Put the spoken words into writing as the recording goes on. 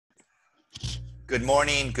Good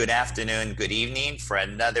morning, good afternoon, good evening for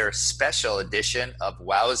another special edition of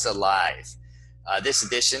WOWSA Live. This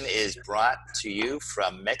edition is brought to you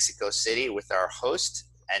from Mexico City with our host,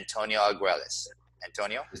 Antonio Argüelles.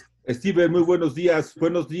 Antonio. Steven, muy buenos días,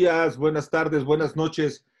 buenas tardes, buenas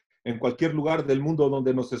noches, en cualquier lugar del mundo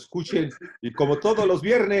donde nos escuchen. Y como todos los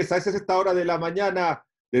viernes, a esta hora de la mañana,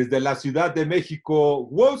 desde la Ciudad de México,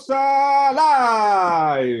 WOWSA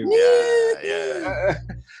Live! Yeah.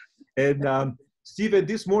 And Steven,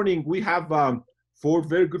 this morning we have four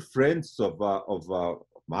very good friends of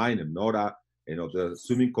mine and Nora and of the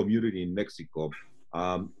swimming community in Mexico.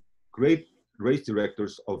 Great race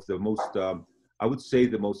directors of the most, I would say,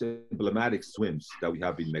 the most emblematic swims that we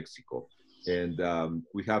have in Mexico. And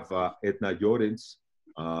we have Edna Llorens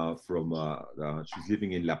she's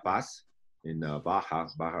living in La Paz, in Baja,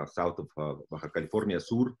 south of Baja California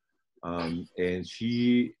Sur. And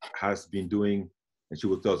she has been doing, and she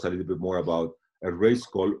will tell us a little bit more about a race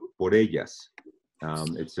called Por Ellas.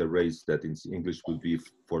 It's a race that in English would be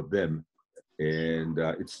for them. And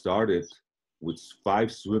it started with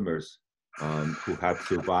 5 swimmers who had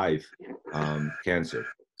survived cancer.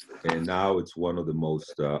 And now it's one of the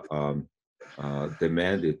most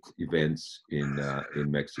demanded events in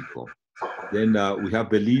Mexico. Then we have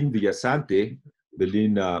Belín Villasante.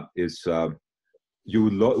 Belín is you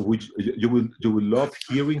will love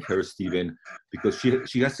hearing her, Steven, because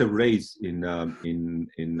she has a race in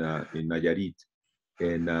Nayarit,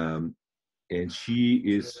 and she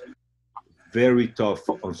is very tough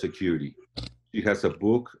on security. She has a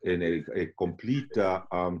book and a complete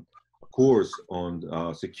course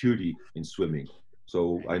on security in swimming.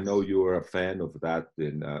 So I know you are a fan of that,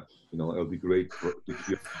 and it'll be great to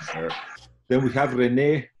hear from her. Then we have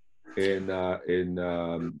René and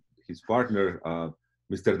his partner,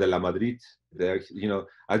 Mr. De La Madrid. They're,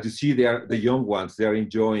 as you see, they are the young ones. They're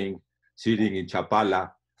enjoying sitting in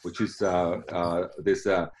Chapala, which is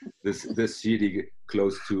this city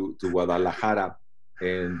close to Guadalajara,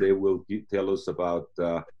 and they will tell us about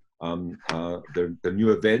the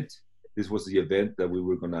new event. This was the event that we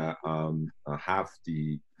were gonna have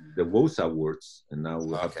the WOWSA Awards, and now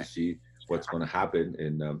we'll have to see what's gonna happen,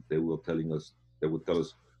 and they will tell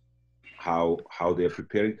us how they're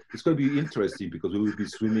preparing. It's going to be interesting because we will be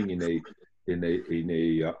swimming in a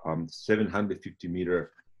 750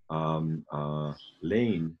 meter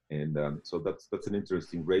lane, and so that's an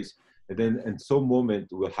interesting race. And then in some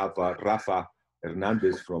moment we'll have Rafael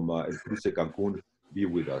Hernández from Cruce Cancun be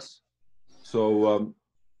with us. So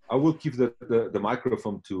I will give the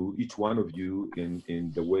microphone to each one of you in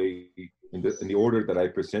the order that I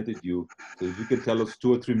presented you. So if you can tell us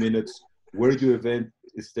 2 or 3 minutes where your event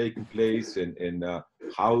is taking place and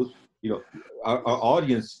how, our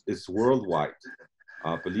audience is worldwide,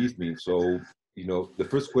 believe me. So, the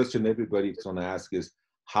first question everybody's gonna ask is,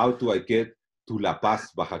 how do I get to La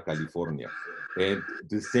Paz, Baja California? And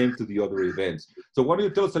the same to the other events. So why don't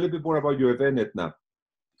you tell us a little bit more about your event, Edna?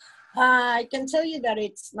 I can tell you that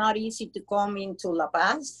it's not easy to come into La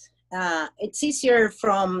Paz. It's easier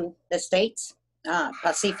from the States,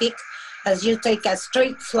 Pacific, as you take a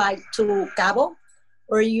straight flight to Cabo,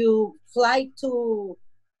 or you fly to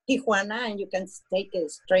Tijuana and you can take a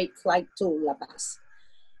straight flight to La Paz.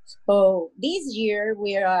 So this year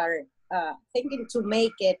we are thinking to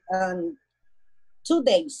make it 2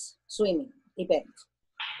 days swimming event.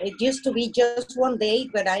 It used to be just 1 day,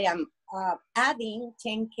 but I am adding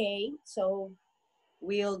 10K, so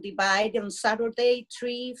we'll divide on Saturday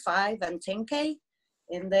 3, 5, and 10K,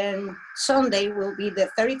 and then Sunday will be the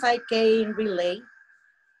 35K in relay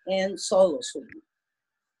and solo swimming.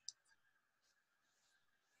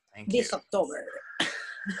 Thank you. This October.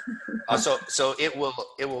 So it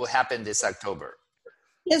will happen this October.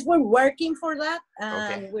 Yes, we're working for that,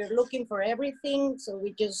 and Okay. we're looking for everything. So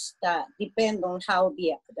we just depend on how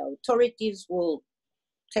the authorities will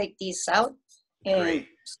take this out and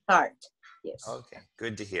start. Yes. Okay,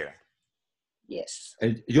 good to hear. Yes.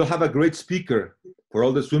 And you'll have a great speaker for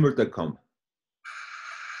all the swimmers that come.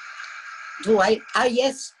 Do I?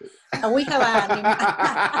 Yes. We have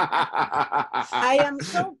I am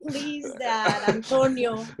so pleased that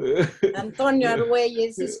Antonio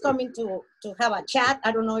Argüelles is coming to have a chat.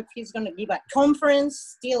 I don't know if he's going to give a conference.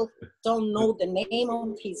 Still don't know the name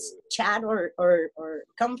of his chat or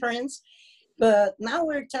conference. But now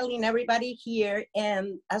we're telling everybody here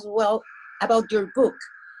and as well about your book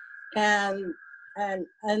and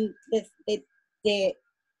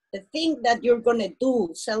the thing that you're gonna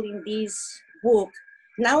do selling this book.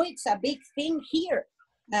 Now it's a big thing here,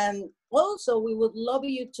 and also we would love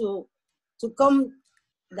you to come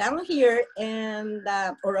down here and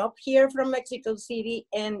or up here from Mexico City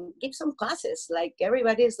and give some classes. Like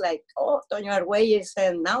everybody's like, oh, Toño Argüelles,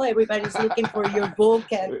 and now everybody's looking for your book,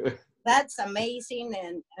 and that's amazing,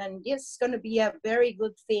 and it's going to be a very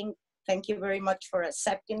good thing. Thank you very much for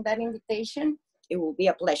accepting that invitation. It will be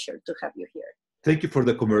a pleasure to have you here. Thank you for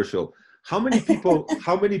the commercial. How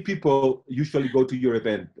many people usually go to your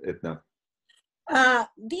event, Edna?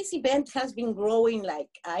 This event has been growing like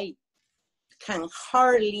I can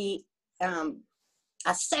hardly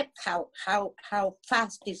accept how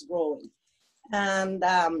fast it's growing. And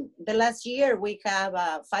the last year we have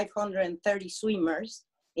 530 swimmers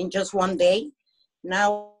in just one day.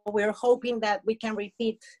 Now we're hoping that we can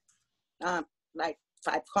repeat like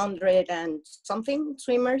 500 and something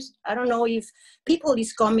swimmers. I don't know if people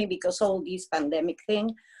is coming because of all this pandemic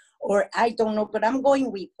thing, or I don't know, but I'm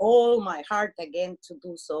going with all my heart again to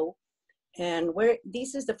do so. And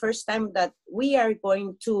this is the first time that we are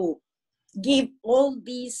going to give all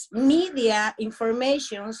these media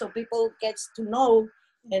information so people gets to know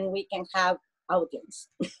and we can have audience.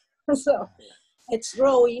 So it's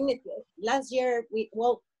growing. Last year,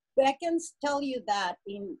 I can tell you that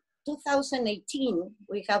in 2018,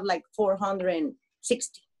 we have like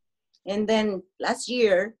 460. And then last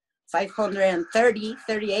year,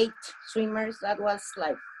 38 swimmers. That was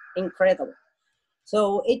like incredible.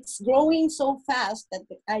 So it's growing so fast that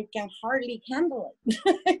I can hardly handle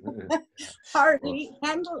it. Hardly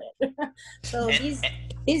handle it. So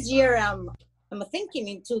this year I'm thinking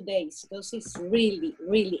in 2 days because it's really,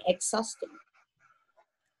 really exhausting.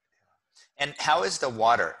 And how is the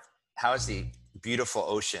water? How is the beautiful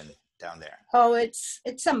ocean down there? Oh, it's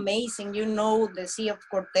amazing. You know, the Sea of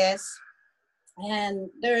Cortez. And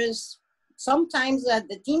there's sometimes that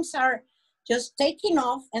the teams are just taking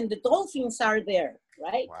off and the dolphins are there,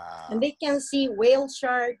 right? Wow. And they can see whale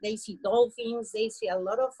shark, they see dolphins, they see a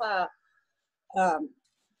lot of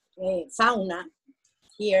fauna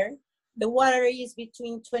here. The water is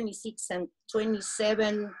between 26 and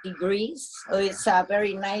 27 degrees. So it's a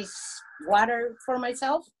very nice water for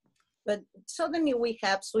myself. But suddenly we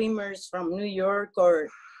have swimmers from New York or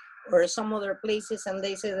some other places, and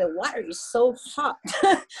they say the water is so hot.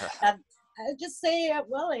 And I just say,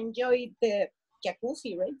 well, enjoy the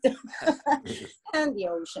jacuzzi, right? And the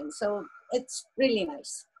ocean. So it's really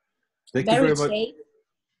nice. Thank you very much.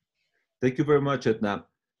 Thank you very much, Edna.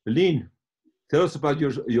 Belín, tell us about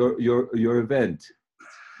your event.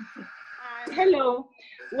 Hello.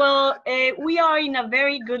 Well, we are in a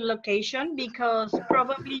very good location because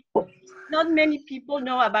probably not many people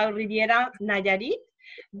know about Riviera Nayarit,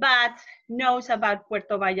 but knows about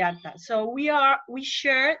Puerto Vallarta. So we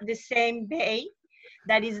share the same bay,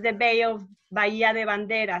 that is the bay of Bahía de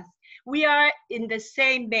Banderas. We are in the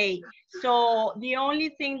same bay. So the only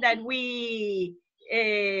thing that we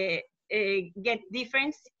get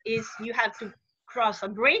difference is you have to cross a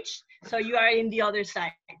bridge, so you are in the other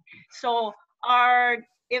side. So our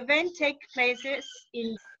event takes places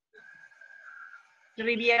in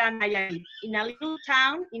Riviera Nayarit, in a little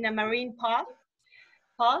town, in a marine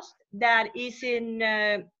post that is in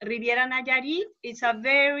Riviera Nayarit. It's a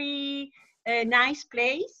very nice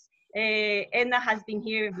place. Edna has been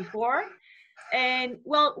here before. And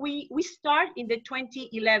well, we start in the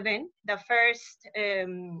 2011, the first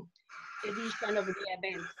edition of the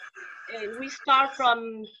event. And we start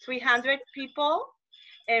from 300 people.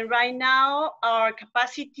 And right now our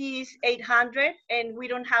capacity is 800 and we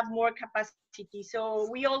don't have more capacity. So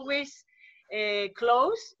we always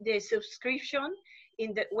close the subscription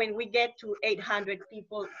when we get to 800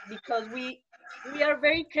 people, because we are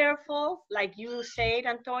very careful, like you said,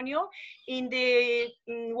 Antonio, in the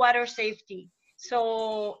water safety.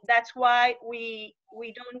 So that's why we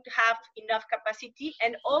don't have enough capacity,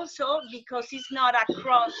 and also because it's not a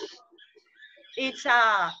cross, it's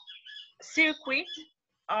a circuit.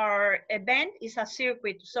 Our event is a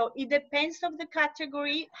circuit, so it depends on the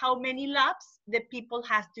category how many laps the people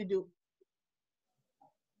have to do.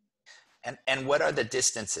 And what are the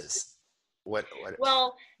distances? What?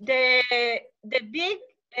 Well, the big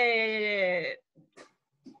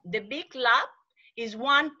lap is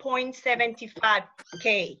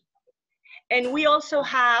 1.75K, and we also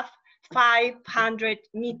have 500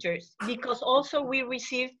 meters because also we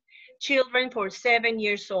receive children for 7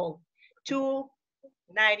 years old,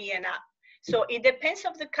 290 and up. So it depends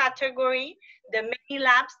on the category, the many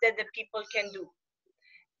laps that the people can do.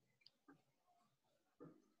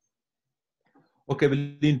 Okay,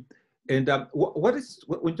 Belín, and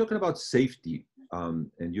when talking about safety,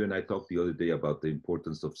 and you and I talked the other day about the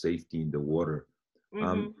importance of safety in the water.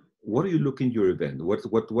 What are you looking at your event?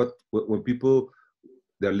 When people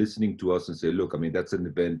they're listening to us and say, look, I mean, that's an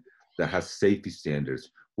event that has safety standards.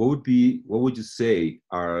 What would you say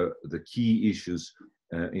are the key issues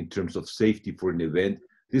in terms of safety for an event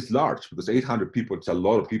this large? Because 800 people, it's a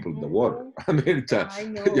lot of people in the water. I mean, it's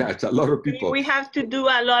it's a lot of people. We have to do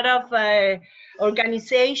a lot of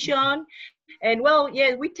organization, and well,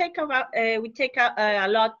 yeah, we take a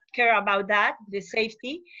lot care about that, the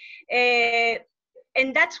safety,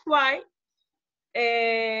 and that's why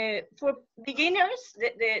for beginners,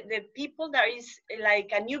 the people that is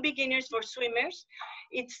like a new beginners for swimmers,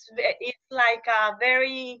 it's like a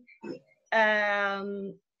very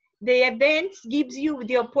the event gives you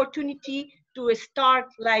the opportunity to start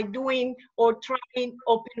like doing or trying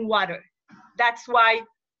open water. That's why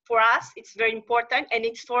for us it's very important, and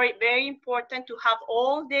it's very important to have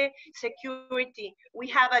all the security. We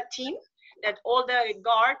have a team that all the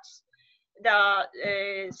guards, ¿cómo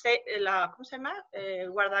se llama?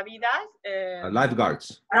 Guardavidas.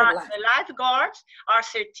 Lifeguards. The lifeguards are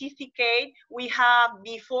certificate. We have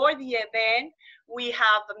before the event, we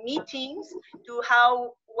have meetings to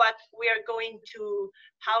how we are going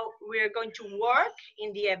to work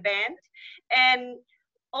in the event, and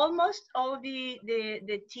almost all the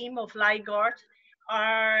team of lifeguards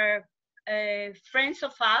are friends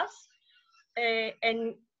of us,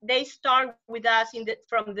 and they start with us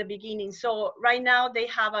from the beginning. So right now they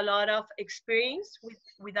have a lot of experience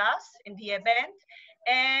with us in the event,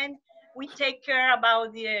 and we take care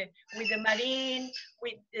about with the marine,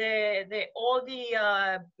 with all the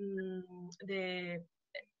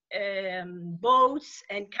boats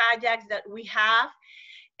and kayaks that we have.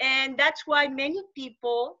 And that's why many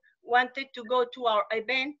people wanted to go to our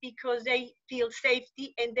event, because they feel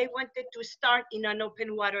safety and they wanted to start in an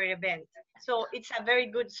open water event. So it's a very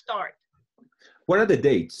good start. What are the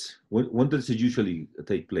dates? When does it usually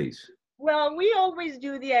take place? Well, we always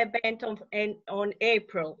do the event on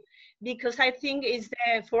April, because I think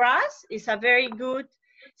for us, it's a very good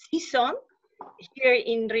season here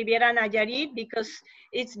in Riviera Nayarit, because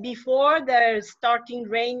it's before the starting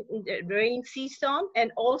rain season,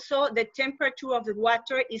 and also the temperature of the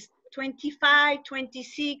water is 25,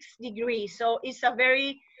 26 degrees. So it's a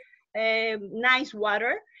very nice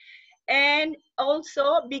water. And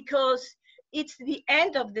also because it's the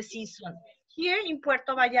end of the season. Here in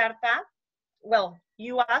Puerto Vallarta, well,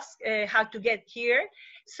 you ask how to get here.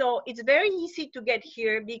 So it's very easy to get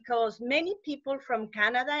here, because many people from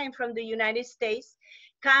Canada and from the United States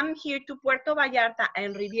come here to Puerto Vallarta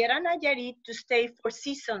and Riviera Nayarit to stay for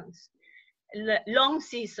seasons, long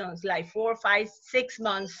seasons, like 4, 5, 6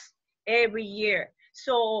 months every year.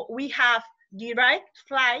 So we have direct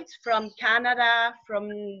flights from Canada,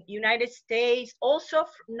 from United States, also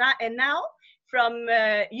and now from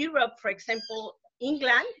Europe, for example,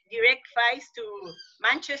 England, direct flights to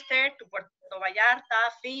Manchester, to Puerto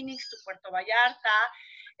Vallarta, Phoenix to Puerto Vallarta,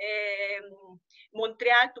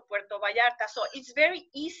 Montreal to Puerto Vallarta. So it's very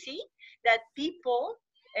easy that people,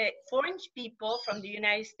 foreign people from the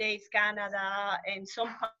United States, Canada, and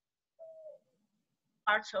some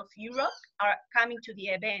parts of Europe are coming to the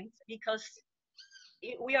event, because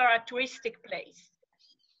we are a touristic place.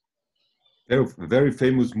 A very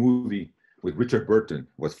famous movie with Richard Burton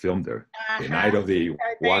was filmed there, The Night of the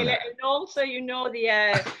Iguana. And also, you know, the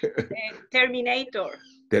Terminator.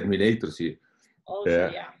 Terminator, see. Also,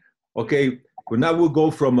 yeah. Okay, well now we'll go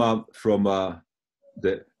from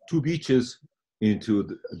the 2 beaches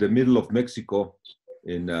into the middle of Mexico,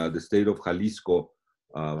 in the state of Jalisco.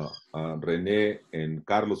 René and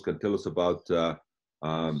Carlos can tell us about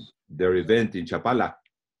their event in Chapala.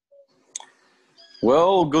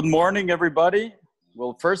 Well, good morning, everybody.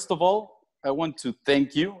 Well, first of all, I want to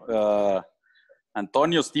thank you,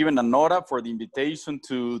 Antonio, Steven, and Nora, for the invitation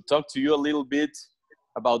to talk to you a little bit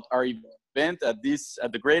about our event at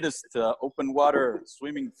the greatest open water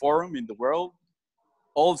swimming forum in the world.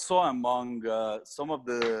 Also among some of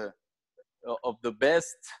the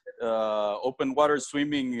best open water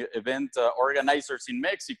swimming event organizers in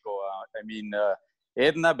Mexico. I mean,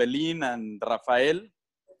 Edna, Belín, and Rafael.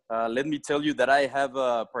 Let me tell you that I have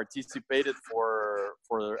participated for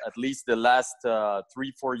at least the last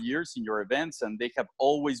 3-4 years in your events, and they have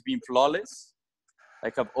always been flawless.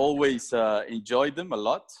 I have always enjoyed them a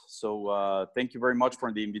lot. So thank you very much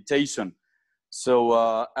for the invitation.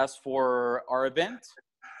 So as for our event,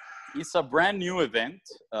 it's a brand new event.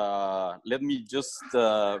 Let me just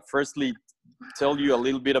firstly tell you a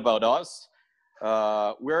little bit about us.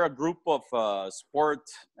 We're a group of sport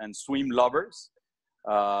and swim lovers.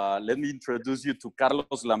 Let me introduce you to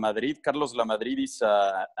Carlos Lamadrid. Carlos Lamadrid is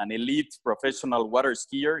an elite professional water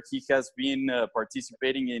skier. He has been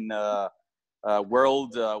participating in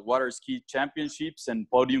World Water Ski Championships and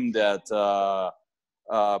podiumed at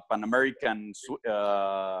Pan American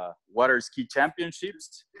Water Ski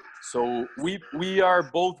Championships. So we are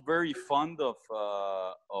both very fond of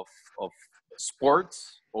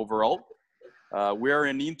sports overall. We are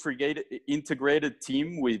an integrated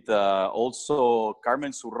team with also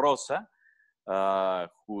Carmen Zurrosa,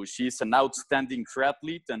 who she's an outstanding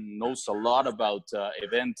triathlete and knows a lot about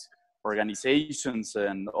event organizations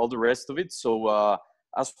and all the rest of it. So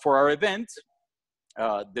as for our event,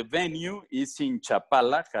 the venue is in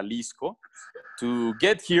Chapala, Jalisco. To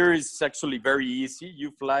get here is actually very easy.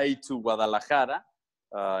 You fly to Guadalajara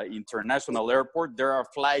International Airport. There are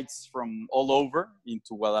flights from all over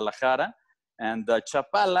into Guadalajara. And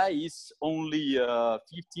Chapala is only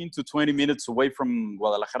 15 to 20 minutes away from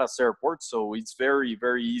Guadalajara's airport. So it's very,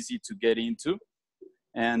 very easy to get into.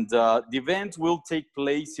 And the event will take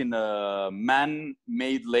place in a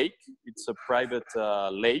man-made lake. It's a private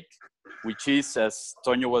lake, which is, as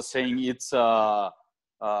Toño was saying, it's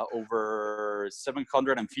over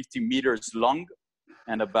 750 meters long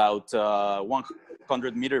and about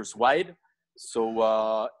 100 meters wide.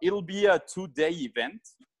 So it'll be a 2-day event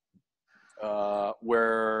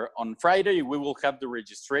where on Friday we will have the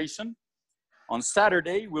registration. On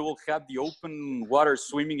Saturday, we will have the open water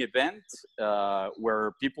swimming event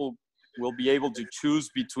where people will be able to choose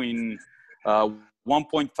between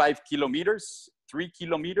 1.5 kilometers, 3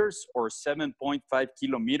 kilometers, or 7.5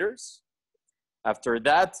 kilometers. After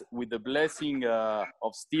that, with the blessing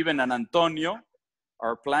of Steven and Antonio,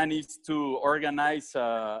 our plan is to organize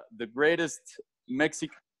the greatest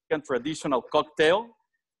Mexican traditional cocktail,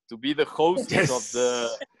 to be the host of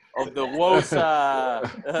the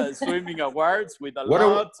WOWSA Swimming Awards with a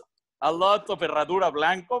lot of herradura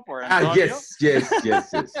blanco for Antonio.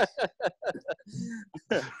 Yes.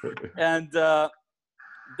 And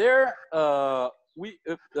there,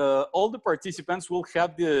 all the participants will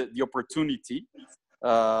have the opportunity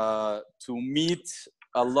to meet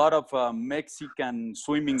a lot of Mexican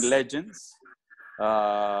swimming legends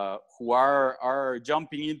who are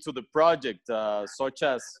jumping into the project, such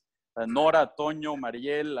as Nora, Toño,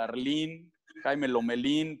 Mariel, Arlene, Jaime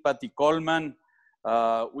Lomelin, Patty Coleman.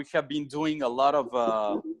 We have been doing a lot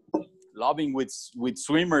of lobbying with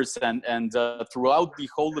swimmers, and throughout the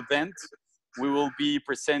whole event, we will be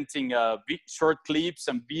presenting short clips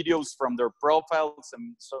and videos from their profiles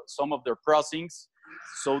and some of their crossings,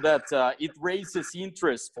 so that it raises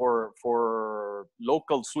interest for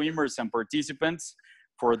local swimmers and participants,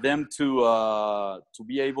 for them to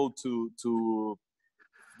be able to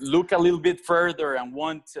look a little bit further and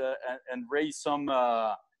want and raise some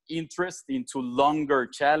interest into longer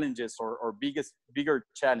challenges or bigger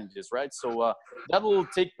challenges, right? So that will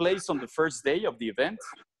take place on the first day of the event.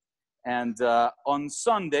 And on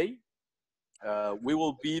Sunday, we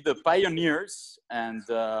will be the pioneers, and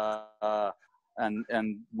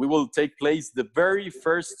we will take place the very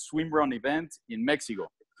first swim run event in Mexico.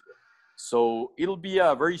 So it'll be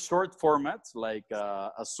a very short format, like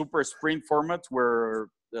a super sprint format, where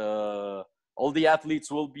all the athletes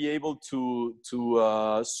will be able to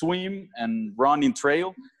swim and run in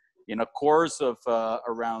trail in a course of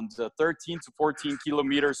around 13 to 14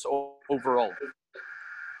 kilometers overall.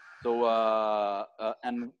 So,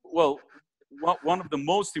 and well, one of the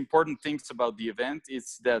most important things about the event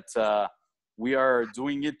is that we are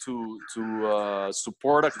doing it to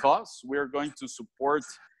support a cause. We are going to support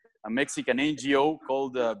a Mexican NGO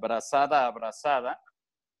called Brazada Abrazada,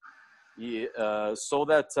 so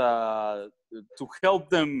that to help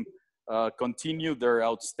them continue their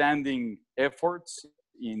outstanding efforts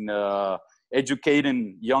in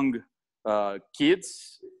educating young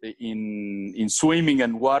kids in swimming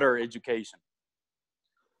and water education.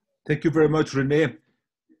 Thank you very much, René.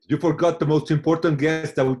 You forgot the most important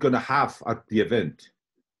guest that we're going to have at the event.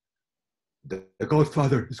 The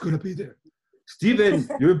Godfather is going to be there. Steven,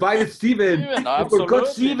 you invited Steven. You forgot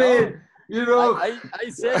Steven. No. You know, I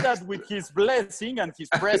said that with his blessing and his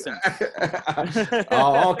presence.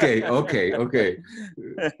 Oh, okay.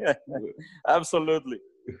 Absolutely.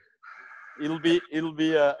 It'll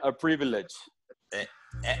be a privilege.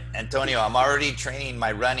 Antonio, I'm already training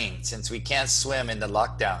my running since we can't swim in the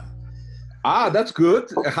lockdown. Ah, that's good.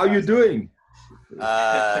 How you doing?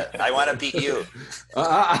 I want to beat you.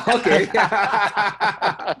 Okay.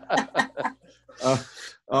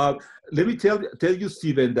 Let me tell you,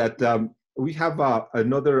 Steven, that we have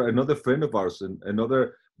another friend of ours, and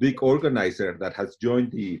another big organizer that has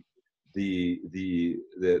joined the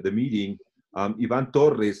meeting. Ivan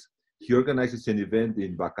Torres. He organizes an event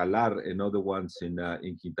in Bacalar and other ones in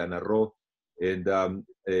Quintana Roo, and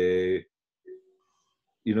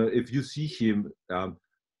if you see him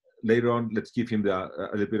later on, let's give him a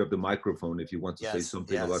little bit of the microphone if he wants to say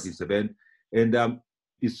something about his event. And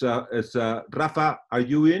is Rafa, are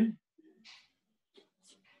you in?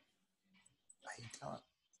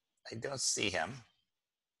 I don't see him.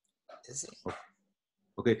 Is he?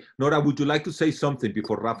 Okay, Nora, would you like to say something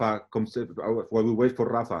before Rafa comes, while we wait for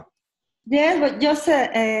Rafa? Yes, but just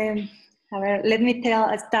let me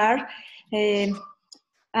start.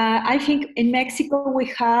 I think in Mexico we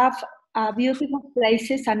have beautiful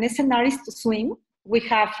places and scenarios to swim. We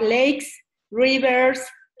have lakes, rivers,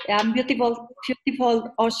 and beautiful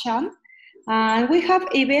ocean. And we have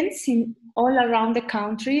events in all around the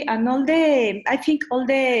country, and all the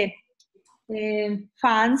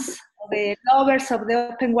fans, the lovers of the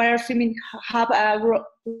open water swimming have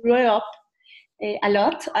grew up a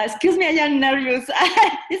lot. Excuse me, I am nervous.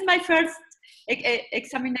 It's my first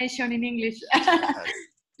examination in English.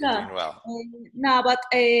 Doing well. No, but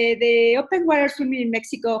the open water swimming in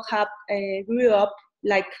Mexico have grew up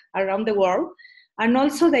like around the world, and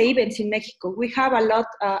also the events in Mexico. We have a lot,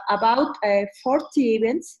 about 40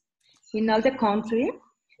 events in all the country.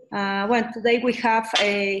 Today we have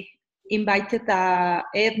invited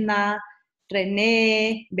Edna,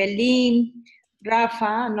 René, Belín,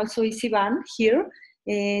 Rafa, and also Ivan here.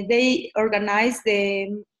 They organize the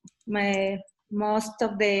most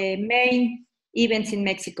of the main events in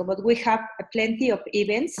Mexico, but we have plenty of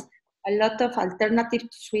events, a lot of alternative to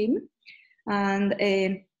swim, and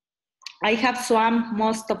I have swum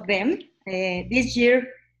most of them. This year,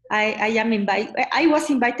 I was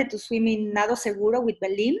invited to swim in Nado Seguro with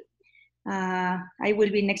Belín. I will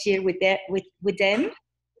be next year with them.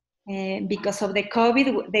 Because of the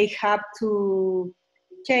COVID, they have to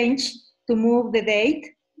move the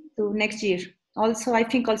date to next year. Also, I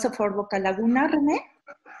think also for Boca Laguna, René,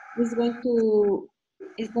 is going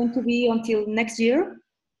to be until next year.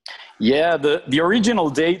 Yeah, the original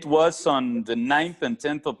date was on the 9th and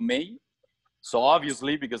 10th of May. So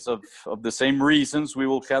obviously, because of the same reasons, we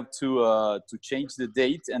will have to change the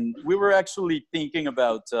date. And we were actually thinking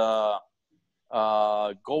about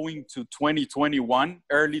going to 2021,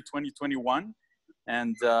 early 2021.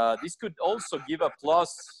 And this could also give a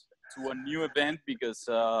plus to a new event, because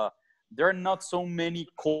there are not so many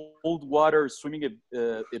cold water swimming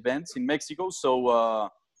events in Mexico. So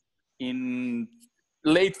in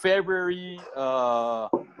late February,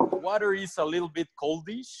 water is a little bit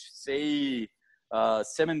coldish, say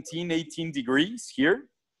 17, 18 degrees here.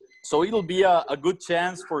 So it'll be a good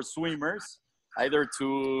chance for swimmers either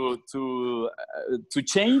to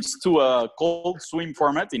change to a cold swim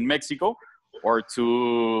format in Mexico, or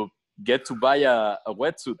to get to buy a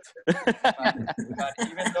wetsuit. But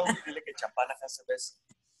even though Chapala has the best.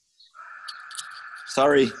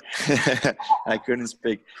 Sorry, I couldn't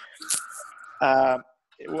speak.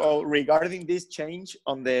 Well, regarding this change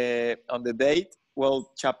on the date,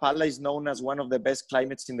 well, Chapala is known as one of the best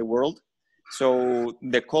climates in the world. So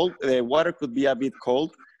the water could be a bit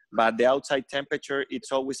cold, but the outside temperature,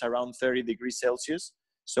 it's always around 30 degrees Celsius.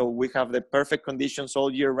 So we have the perfect conditions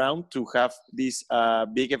all year round to have these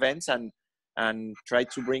big events and try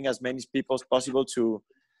to bring as many people as possible to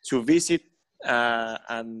visit,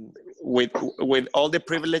 and with all the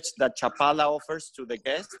privilege that Chapala offers to the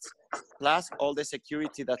guests, plus all the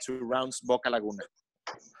security that surrounds Boca Laguna.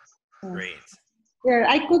 Great. Yeah,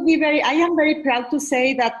 I am very proud to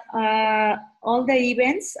say that all the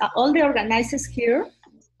events, all the organizers here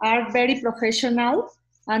are very professional,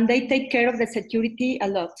 and they take care of the security a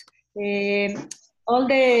lot. All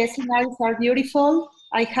the scenarios are beautiful.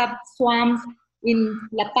 I have swum in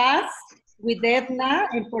La Paz with Edna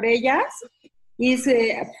and por ellas.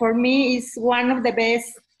 For me, is one of the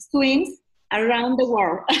best swims around the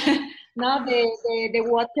world. Now the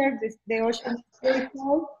water, the ocean is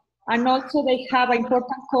beautiful, and also they have an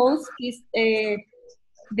important cause is the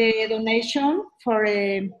donation for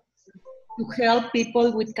to help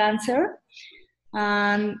people with cancer.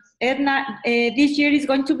 And Edna, this year is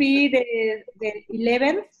going to be the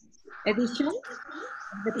 11th edition.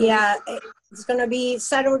 Yeah, it's going to be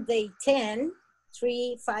Saturday 10,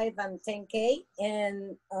 3, 5, and 10K.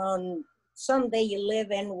 And on Sunday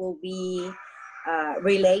 11 will be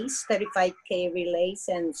relays, 35K relays,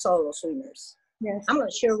 and solo swimmers. Yes. I'm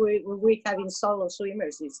not sure we're having solo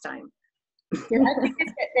swimmers this time. Yeah, I think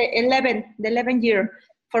it's the 11th year.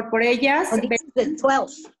 For por ellas. Oh, this is the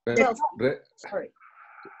 12th. Sorry.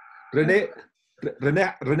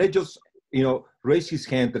 René just, raised his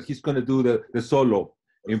hand that he's going to do the solo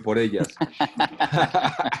in por ellas.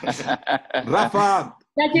 Rafa.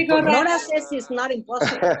 Nora says it's not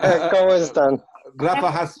impossible. ¿Cómo están? Rafa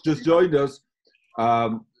has just joined us.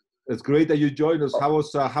 It's great that you joined us. How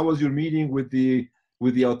was your meeting with the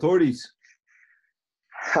authorities?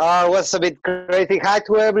 It was a bit crazy. Hi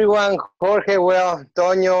to everyone. Jorge, well,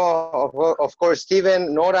 Toño, of course,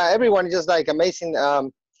 Steven, Nora, everyone, just like amazing.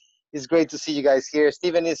 It's great to see you guys here.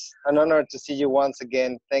 Steven, it's an honor to see you once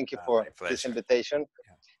again. Thank you for this invitation.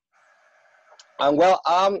 Yeah. And well,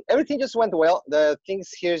 everything just went well. The things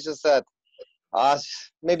here is just that,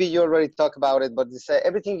 maybe you already talked about it, but it's,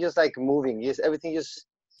 everything just like moving. Yes, everything just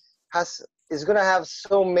is gonna have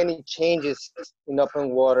so many changes in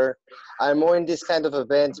open water and more in this kind of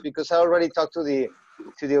events, because I already talked to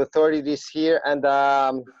the authorities here, and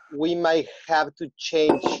we might have to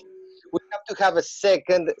change. We have to have a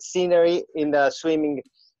second scenery in the swimming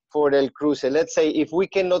for the Cruce. Let's say if we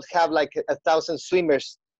cannot have like 1,000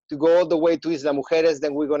 swimmers to go all the way to Isla Mujeres,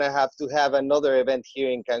 then we're gonna have to have another event here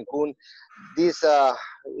in Cancun. This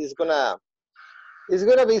is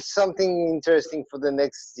gonna be something interesting for the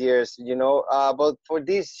next years, you know. But for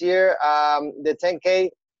this year, the 10K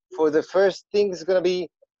for the first thing is gonna be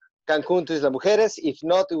Cancun to Isla Mujeres. If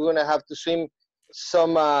not, we're gonna have to swim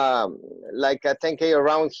some like a 10K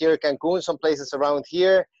around here, Cancun, some places around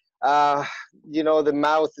here. You know, the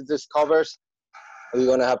mouth discovers. We're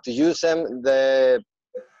gonna have to use them.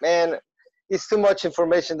 Man, it's too much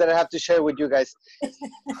information that I have to share with you guys.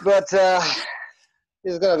 But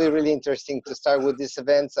it's gonna be really interesting to start with these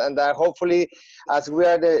events, and hopefully, as we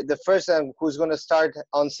are the first one who's gonna start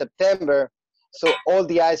on September, so all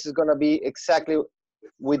the ice is gonna be exactly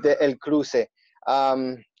with the El Cruce.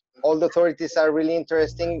 All the authorities are really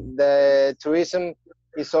interesting. The tourism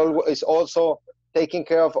is also taking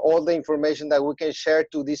care of all the information that we can share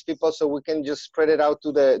to these people, so we can just spread it out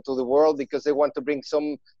to the world, because they want to bring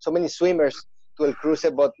so many swimmers to El Cruce.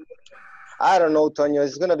 But I don't know, Toño,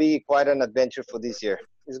 it's going to be quite an adventure for this year.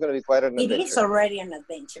 It's going to be quite an adventure. It is already an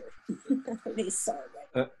adventure. It is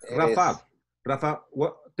already. Rafa,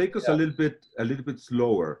 take us a little bit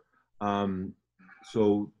slower.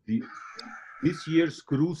 So this year's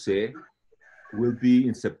Cruce will be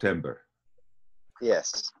in September.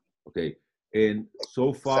 Yes. Okay. And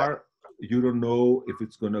so far, you don't know if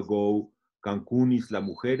it's going to go Cancun, Isla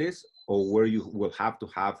Mujeres, or where you will have to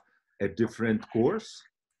have a different course?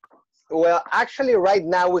 Well, actually, right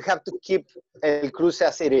now, we have to keep El Cruce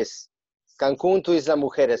as it is. Cancun to Isla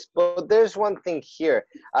Mujeres. But there's one thing here.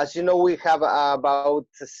 As you know, we have about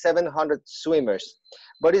 700 swimmers.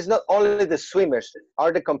 But it's not only the swimmers,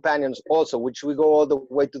 are the companions also, which we go all the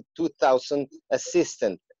way to 2,000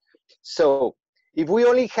 assistants. So if we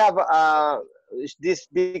only have these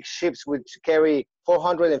big ships which carry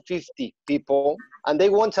 450 people, and they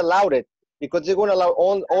won't allow it, because they're going to allow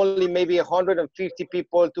only maybe 150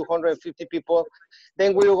 people, 250 people,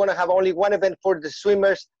 then we're going to have only one event for the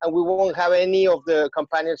swimmers, and we won't have any of the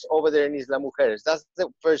companions over there in Isla Mujeres. That's the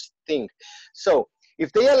first thing. So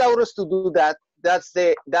if they allow us to do that, that's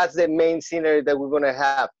the main scenery that we're going to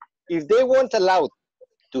have. If they won't allow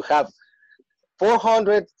to have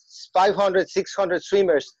 400, 500, 600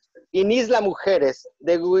 swimmers in Isla Mujeres,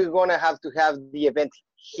 then we're going to have the event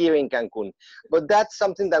here in Cancun. But that's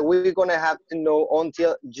something that we're going to have to know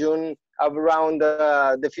until June, around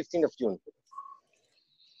the 15th of June.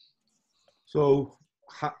 So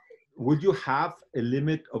would you have a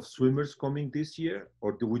limit of swimmers coming this year?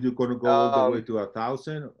 Or would you going to go all the way to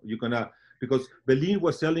 1,000? You're going to, because Belín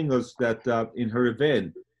was telling us that in her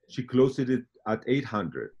event, she closed it at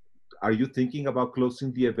 800. Are you thinking about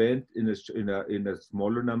closing the event in a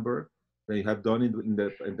smaller number than you have done in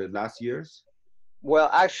the last years? Well,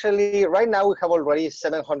 actually, right now we have already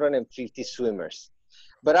 750 swimmers,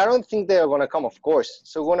 but I don't think they're going to come, of course.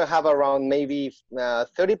 So we're going to have around maybe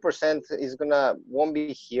 30% won't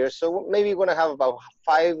be here. So maybe we're going to have about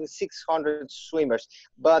 500-600 swimmers,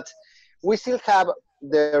 but we still have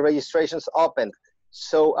the registrations open.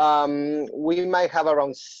 So we might have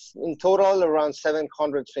in total around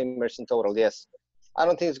 700 swimmers in total. Yes, I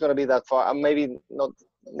don't think it's going to be that far. Maybe not.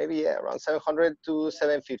 Maybe around 700 to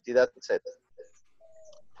 750. That's it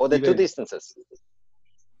for the two distances.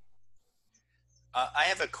 I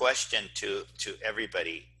have a question to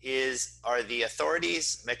everybody. Are the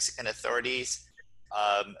authorities, Mexican authorities,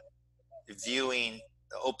 viewing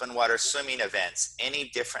open water swimming events any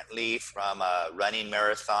differently from a running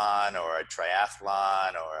marathon or a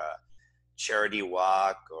triathlon or a charity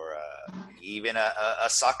walk or even a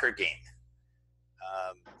soccer game?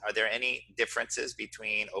 Are there any differences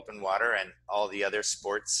between open water and all the other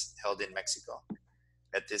sports held in Mexico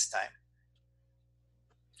at this time?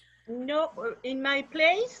 No, in my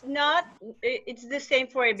place, not. It's the same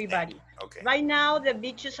for everybody. Okay. Right now, the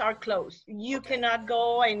beaches are closed. You cannot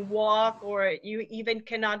go and walk, or you even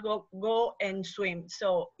cannot go and swim.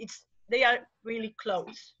 So they are really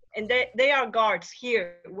closed, and they are guards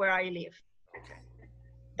here where I live. Okay.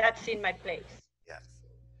 That's in my place. Yeah.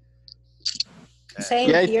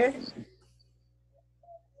 Same here.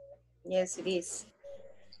 Yes, it is.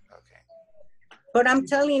 Okay. But I'm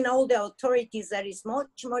telling all the authorities that it's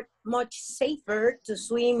much safer to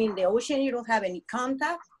swim in the ocean. You don't have any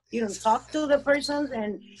contact. You don't talk to the persons,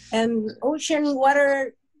 and ocean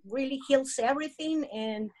water really heals everything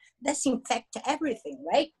and disinfect everything,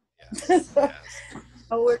 right? Yes.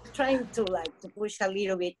 So we're trying to push a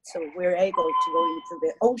little bit so we're able to go into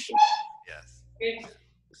the ocean. Yes.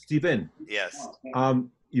 Steven. Yes.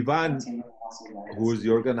 Ivan, who is the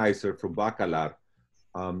organizer from Bacalar,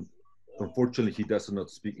 unfortunately he doesn't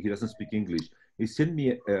speak English. He sent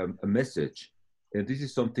me a message, and this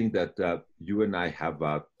is something that you and I have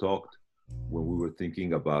talked when we were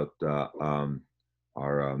thinking about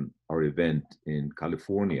our event in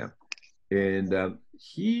California. And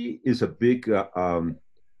he is a big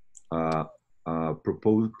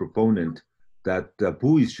proponent that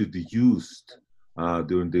buoys should be used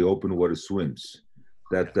during the open water swims,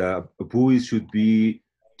 that buoys should be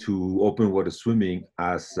to open water swimming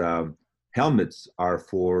as helmets are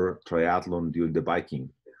for triathlon during the biking.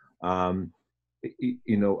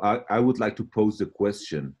 You know, I would like to pose the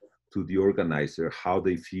question to the organizer, how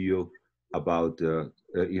they feel about,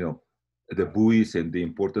 you know, the buoys and the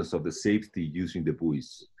importance of the safety using the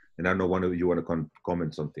buoys. And I don't know, one of you want to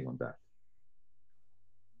comment something on that.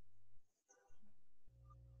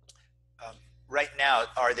 Right now,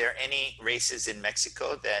 are there any races in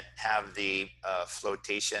Mexico that have the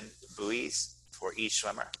flotation buoys for each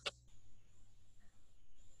swimmer?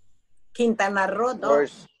 Quintana Roo, no?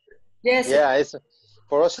 Yes. Yeah,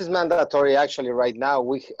 for us it's mandatory actually right now.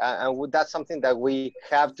 That's something that we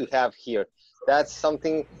have to have here. That's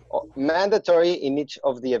something mandatory in each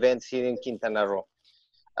of the events here in Quintana Roo.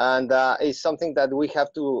 And it's something that we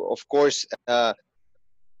have to, of course, to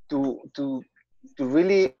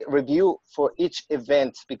really review for each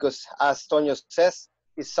event, because as Tonio says,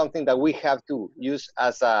 it's something that we have to use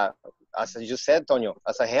as you said, Tonio,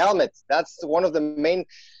 as a helmet. That's one of the main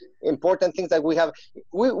important things that we have.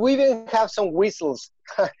 We even have some whistles.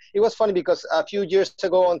 It was funny because a few years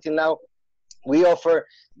ago until now, we offer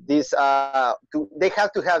this, they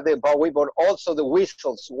have to have the buoy, but also the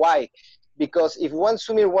whistles. Why? Because if one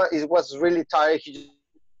swimmer was really tired, he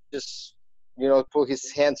just, you know, put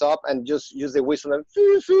his hands up and just use the whistle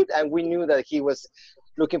and we knew that he was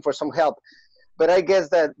looking for some help. But I guess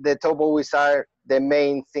that the tow buoys are the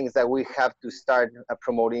main things that we have to start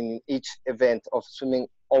promoting in each event of swimming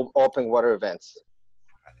open water events.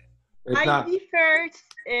 I differ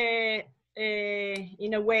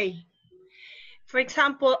in a way. For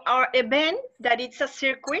example, our event that it's a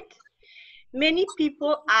circuit, many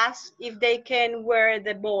people ask if they can wear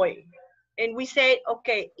the buoy. And we say,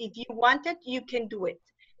 okay, if you want it, you can do it.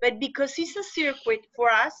 But because it's a circuit for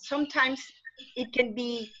us, sometimes it can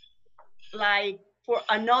be like for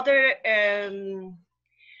another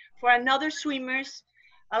swimmers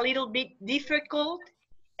a little bit difficult,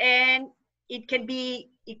 and it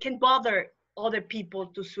can bother other people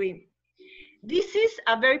to swim. This is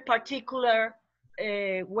a very particular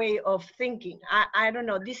way of thinking. I don't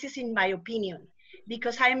know, this is in my opinion,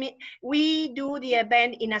 because we do the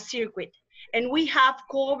event in a circuit, and we have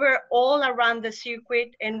cover all around the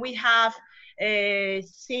circuit, and we have jet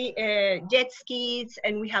skis,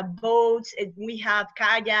 and we have boats, and we have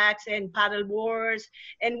kayaks and paddle boards,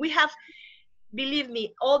 and we have, believe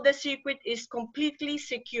me, all the circuit is completely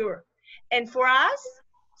secure. And for us,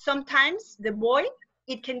 sometimes the buoy,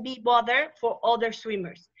 it can be bother for other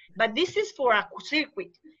swimmers, but this is for a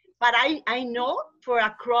circuit. But I know for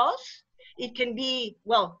a cross, it can be,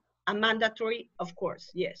 well, a mandatory, of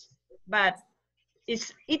course, yes. But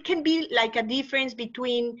it can be like a difference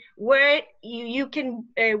between where you can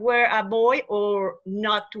wear a buoy or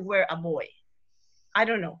not to wear a buoy. I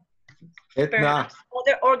don't know. Perhaps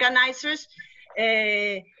other organizers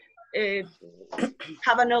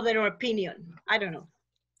have another opinion. I don't know.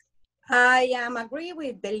 I agree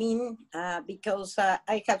with Belín because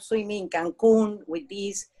I have swim in Cancun with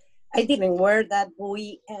this. I didn't wear that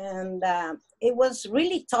buoy, and it was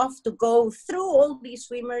really tough to go through all these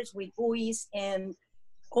swimmers with buoys and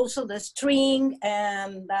also the string.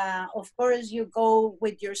 And of course, you go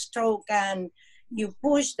with your stroke and you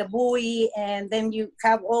push the buoy, and then you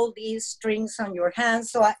have all these strings on your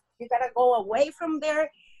hands. So you gotta go away from there.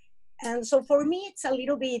 And so for me, it's a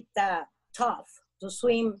little bit tough to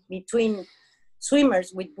swim between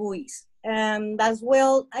swimmers with buoys. And as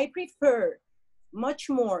well, I prefer much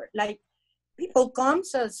more, like people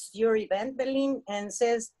comes as your event, Belín, and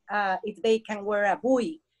says if they can wear a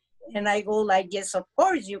buoy. And I go like, yes, of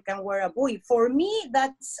course you can wear a buoy. For me,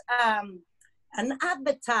 that's an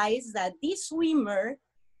advertise that this swimmer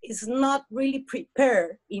is not really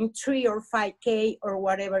prepared in 3 or 5K or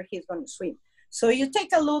whatever he's going to swim. So you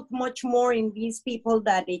take a look much more in these people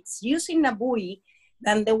that it's using a buoy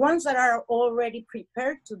than the ones that are already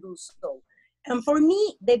prepared to do so. And for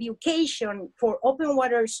me, the education for open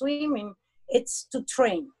water swimming, it's to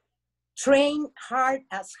train hard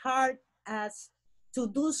as to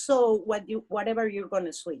do so whatever you're going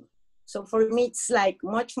to swim. So for me, it's like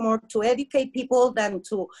much more to educate people than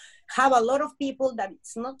to have a lot of people that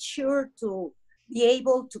it's not sure to be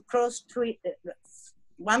able to cross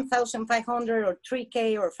 1,500 or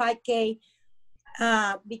 3K or 5K,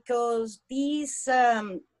 because this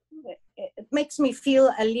it makes me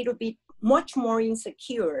feel a little bit much more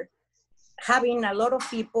insecure, having a lot of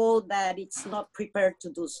people that it's not prepared to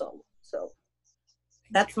do so. So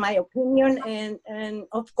that's my opinion. And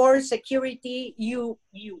of course, security, you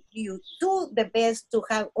do the best to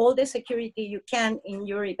have all the security you can in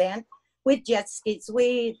your event with jet skis,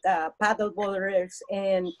 with paddle boarders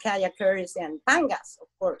and kayakers and pangas, of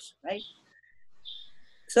course, right?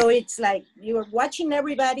 So it's like you're watching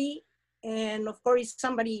everybody, and of course, if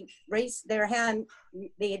somebody raised their hand,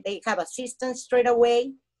 they have assistance straight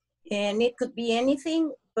away, and it could be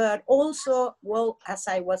anything, but also, well, as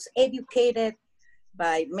I was educated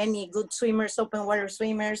by many good swimmers, open water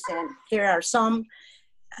swimmers, and here are some,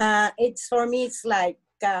 it's for me, it's like,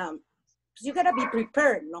 you gotta be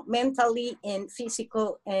prepared, mentally and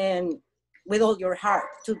physical and with all your heart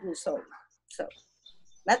to do so. So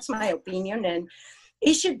that's my opinion, and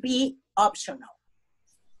it should be optional.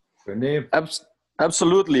 René?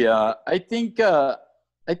 Absolutely. I think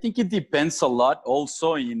it depends a lot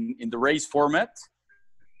also in the race format.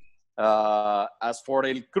 As for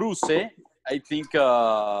El Cruce, I think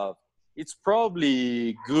it's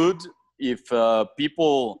probably good if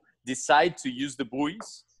people decide to use the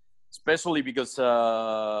buoys, especially because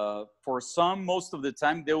for some, most of the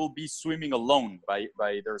time, they will be swimming alone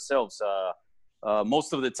by themselves.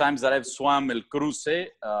 Most of the times that I've swum El Cruce,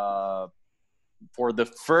 for the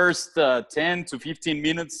first 10 to 15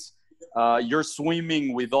 minutes, you're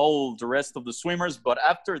swimming with all the rest of the swimmers, but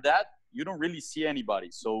after that, you don't really see anybody.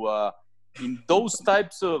 So in those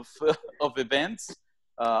types of events,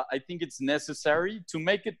 I think it's necessary to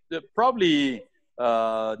make it probably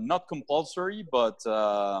not compulsory, but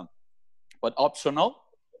optional.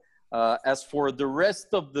 As for the rest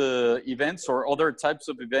of the events or other types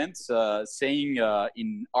of events, saying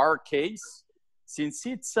in our case, since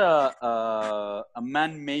it's a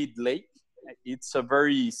man-made lake, it's a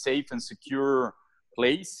very safe and secure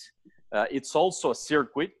place. It's also a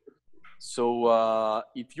circuit. So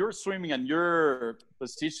if you're swimming and you're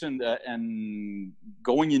positioned and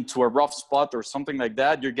going into a rough spot or something like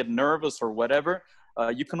that, you get nervous or whatever,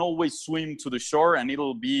 you can always swim to the shore and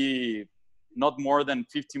it'll be not more than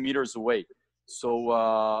 50 meters away. So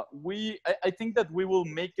I think that we will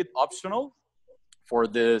make it optional for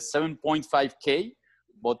the 7.5K,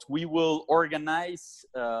 but we will organize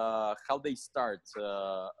how they start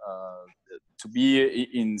to be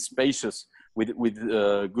in spacious with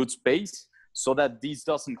good space, so that this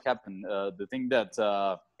doesn't happen. The thing that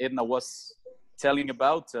Edna was telling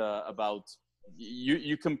about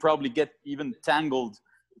you can probably get even tangled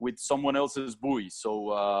with someone else's buoy.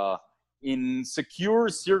 So in secure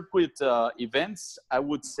circuit events, I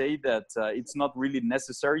would say that it's not really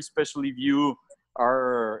necessary, especially if you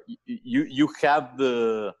have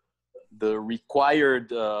the required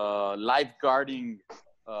lifeguarding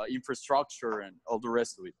infrastructure and all the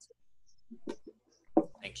rest of it.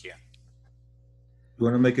 Thank you. You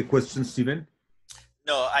want to make a question, Steven?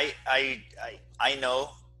 No, I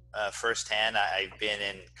know firsthand. I've been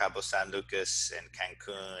in Cabo San Lucas and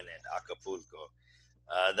Cancun and Acapulco.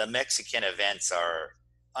 The Mexican events are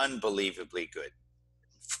unbelievably good,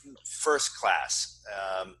 first class.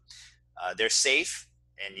 They're safe,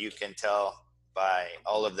 and you can tell by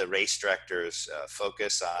all of the race directors'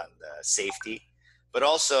 focus on safety, but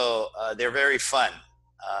also they're very fun.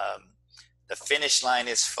 The finish line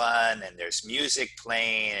is fun, and there's music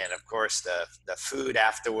playing, and of course the food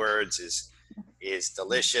afterwards is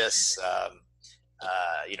delicious.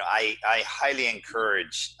 I highly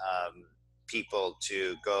encourage people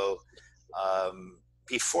to go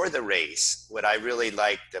before the race. What I really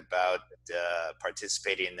liked about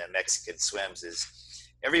participating in the Mexican swims is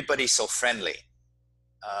everybody's so friendly.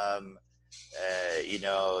 you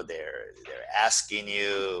know, they're asking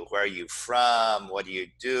you, where are you from? What do you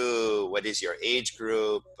do? What is your age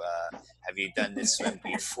group? Have you done this swim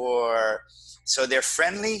before? So they're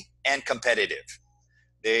friendly and competitive.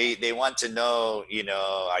 They want to know, you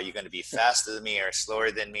know, are you going to be faster than me or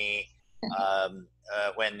slower than me?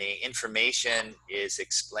 When the information is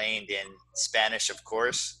explained in Spanish, of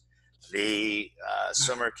course, the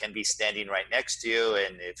swimmer can be standing right next to you,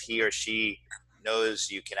 and if he or she knows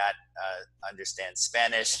you cannot understand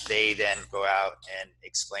Spanish, they then go out and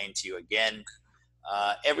explain to you again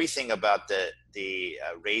everything about the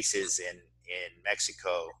races in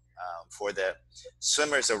Mexico for the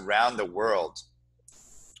swimmers around the world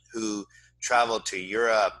who travel to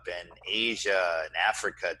Europe and Asia and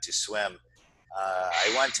Africa to swim.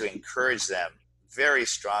 I want to encourage them very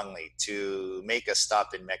strongly to make a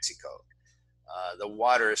stop in Mexico. The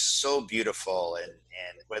water is so beautiful, and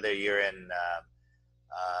whether you're in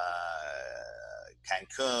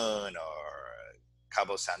Cancun or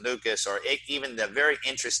Cabo San Lucas, or even the very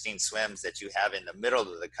interesting swims that you have in the middle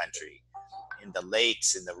of the country, in the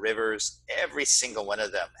lakes, in the rivers, every single one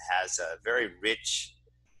of them has a very rich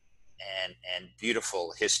and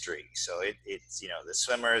beautiful history. So it's, you know, the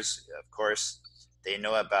swimmers, of course, they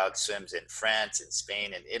know about swims in France and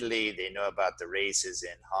Spain and Italy. They know about the races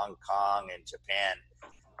in Hong Kong and Japan.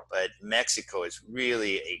 But Mexico is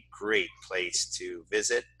really a great place to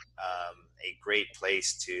visit, a great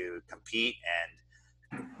place to compete,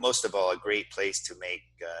 and most of all, a great place to make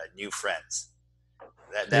new friends.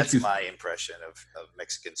 That's my impression of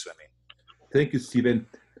Mexican swimming. Thank you, Steven.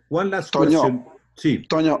 One last Toño, question. Sí.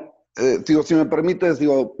 Toño, digo, si me permites,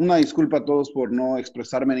 digo, una disculpa a todos por no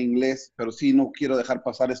expresarme en inglés, pero sí no quiero dejar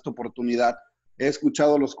pasar esta oportunidad. He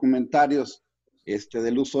escuchado los comentarios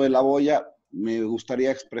del uso de la boya. Me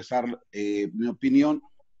gustaría expresar mi opinión.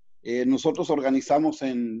 Nosotros organizamos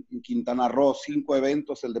en Quintana Roo 5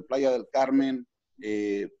 eventos, el de Playa del Carmen,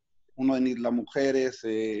 uno en Isla Mujeres,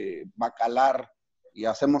 Bacalar, y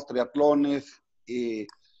hacemos triatlones.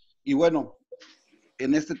 Y bueno,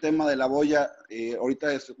 en este tema de la boya,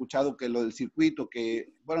 ahorita he escuchado que lo del circuito,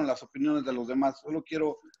 que, bueno, las opiniones de los demás, solo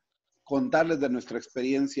quiero contarles de nuestra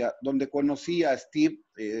experiencia. Donde conocí a Steve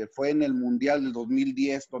fue en el Mundial del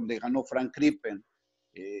 2010, donde ganó Frank Crippen,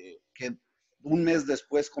 que un mes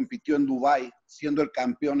después compitió en Dubái, siendo el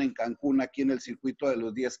campeón en Cancún, aquí en el circuito de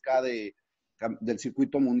los 10K del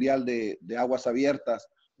circuito mundial de Aguas Abiertas.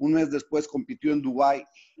 Un mes después compitió en Dubái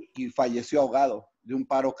y falleció ahogado de un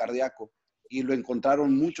paro cardíaco, y lo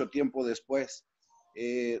encontraron mucho tiempo después.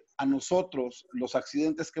 A nosotros, los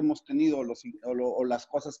accidentes que hemos tenido o las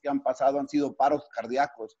cosas que han pasado han sido paros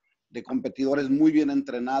cardíacos de competidores muy bien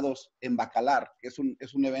entrenados en Bacalar, que es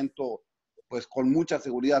un evento pues con mucha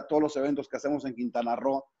seguridad. Todos los eventos que hacemos en Quintana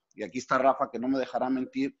Roo, y aquí está Rafa que no me dejará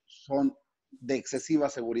mentir, son de excesiva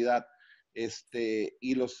seguridad.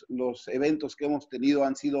 Y los eventos que hemos tenido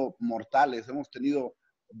han sido mortales. Hemos tenido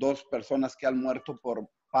 2 personas que han muerto por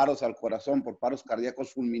paros al corazón, por paros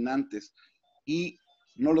cardíacos fulminantes, y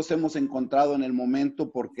no los hemos encontrado en el momento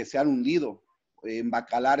porque se han hundido. En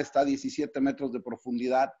Bacalar está a 17 metros de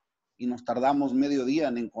profundidad y nos tardamos medio día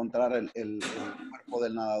en encontrar el cuerpo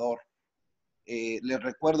del nadador. Les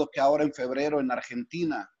recuerdo que ahora en febrero en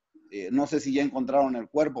Argentina, no sé si ya encontraron el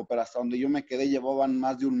cuerpo, pero hasta donde yo me quedé llevaban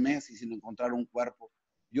más de un mes y sin encontrar un cuerpo.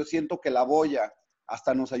 Yo siento que la boya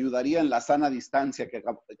hasta nos ayudaría en la sana distancia, que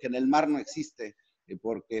en el mar no existe,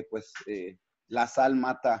 porque pues la sal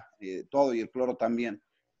mata todo, y el cloro también.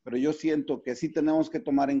 Pero yo siento que sí tenemos que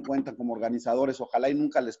tomar en cuenta como organizadores, ojalá y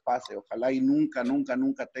nunca les pase, ojalá y nunca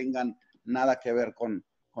tengan nada que ver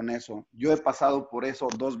con eso. Yo he pasado por eso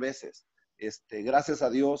 2 veces. Gracias a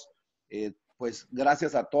Dios, pues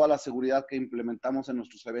gracias a toda la seguridad que implementamos en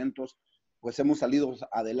nuestros eventos, pues hemos salido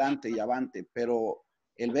adelante y avante. Pero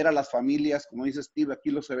el ver a las familias, como dice Steve,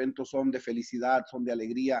 aquí los eventos son de felicidad, son de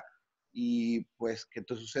alegría, y pues que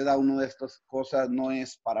te suceda una de estas cosas no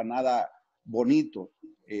es para nada bonito.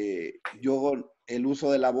 El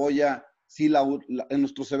uso de la boya, sí, en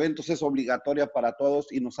nuestros eventos es obligatoria para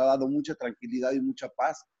todos y nos ha dado mucha tranquilidad y mucha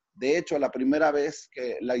paz. De hecho, la primera vez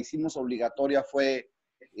que la hicimos obligatoria fue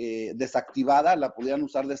desactivada, la podían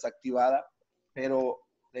usar desactivada, pero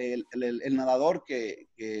el nadador que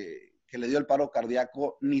le dio el paro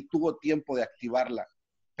cardíaco ni tuvo tiempo de activarla,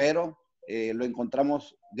 pero lo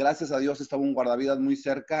encontramos, gracias a Dios estaba un guardavidas muy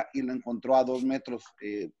cerca y lo encontró a 2 metros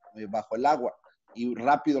bajo el agua, y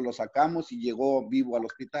rápido lo sacamos y llegó vivo al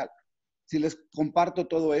hospital. Si les comparto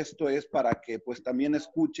todo esto es para que pues también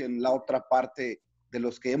escuchen la otra parte de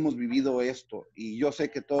los que hemos vivido esto, y yo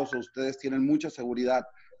sé que todos ustedes tienen mucha seguridad,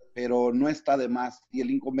 pero no está de más, y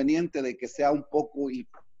el inconveniente de que sea un poco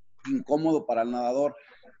incómodo para el nadador,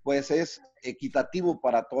 pues es equitativo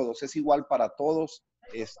para todos, es igual para todos.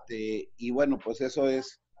 Y bueno, pues eso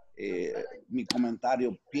es mi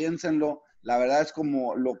comentario. Piénsenlo. La verdad es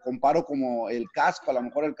como, lo comparo como el casco. A lo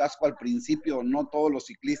mejor el casco al principio, no todos los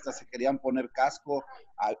ciclistas se querían poner casco,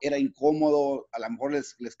 era incómodo, a lo mejor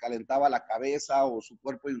les calentaba la cabeza o su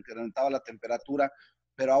cuerpo incrementaba la temperatura,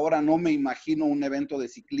 pero ahora no me imagino un evento de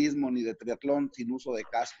ciclismo ni de triatlón sin uso de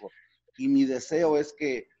casco. Y mi deseo es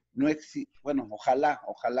que no exista, bueno, ojalá,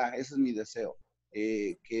 ese es mi deseo,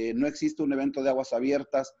 que no exista un evento de aguas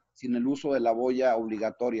abiertas sin el uso de la boya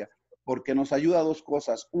obligatoria, porque nos ayuda a dos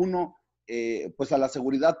cosas. Uno, pues a la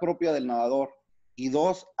seguridad propia del nadador, y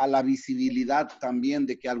dos, a la visibilidad también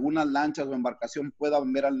de que algunas lanchas o embarcación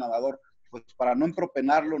puedan ver al nadador, pues para no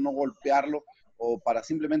empropenarlo, no golpearlo, o para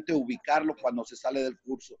simplemente ubicarlo cuando se sale del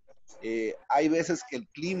curso. Hay veces que el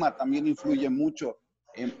clima también influye mucho.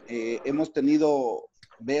 Hemos tenido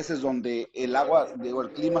veces donde el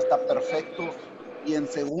clima está perfecto y en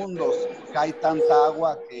segundos cae tanta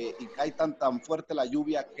agua y cae tan fuerte la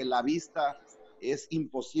lluvia que la vista es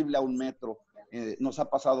imposible a 1 metro. Nos ha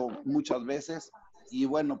pasado muchas veces y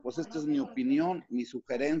bueno, pues esta es mi opinión, mi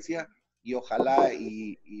sugerencia y ojalá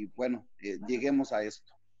bueno, lleguemos a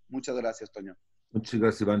esto. Muchas gracias, Toño. Muchas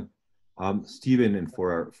gracias, Iván. Steven, and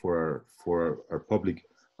for our public,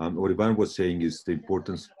 what Ivan was saying is the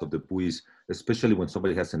importance of the buoys, especially when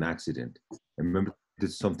somebody has an accident. And remember, this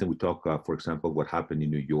is something we talk, for example, what happened in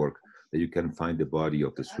New York, that you can find the body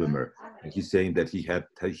of the swimmer. And he's saying that he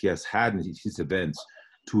has had in his events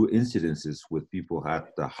 2 incidences with people had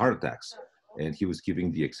heart attacks. And he was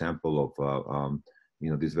giving the example of,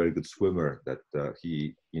 this very good swimmer that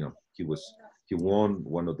he won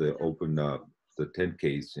one of the open, the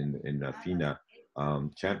 10Ks in FINA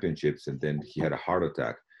championships, and then he had a heart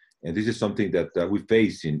attack. And this is something that we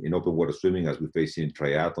face in open water swimming, as we face in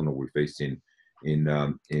triathlon, or we face in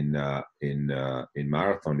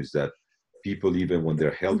marathon, is that people, even when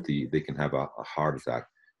they're healthy, they can have a heart attack.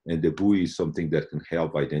 And the buoy is something that can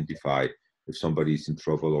help identify if somebody is in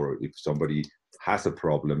trouble or if somebody has a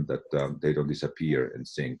problem, that they don't disappear and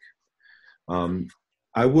sink.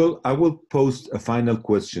 I will post a final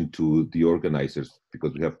question to the organizers,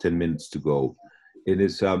 because we have 10 minutes to go. It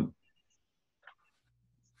is,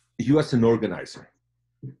 you as an organizer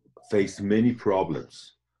face many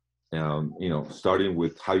problems, starting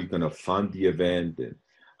with how you're going to fund the event and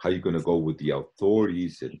how you're going to go with the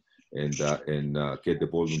authorities and get the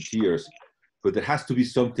volunteers. But there has to be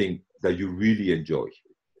something that you really enjoy.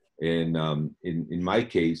 And in my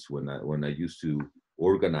case, when I used to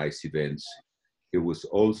organize events, it was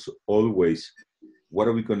also always, what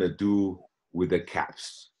are we going to do with the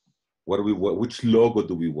caps? Which logo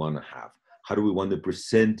do we want to have? How do we want to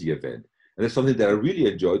present the event? And that's something that I really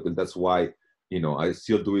enjoyed, and that's why, I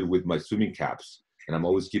still do it with my swimming caps, and I'm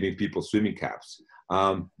always giving people swimming caps.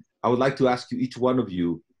 I would like to ask you, each one of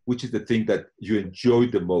you, which is the thing that you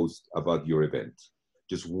enjoyed the most about your event?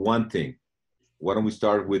 Just one thing. Why don't we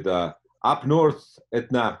start with up north,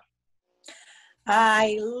 Edna?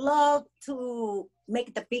 I love to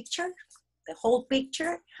make the picture, the whole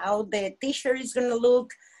picture, how the t-shirt is going to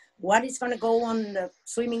look, what is going to go on the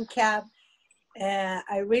swimming cap.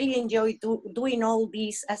 I really enjoy doing all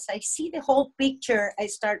this. As I see the whole picture, I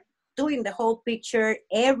start doing the whole picture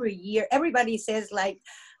every year. Everybody says like,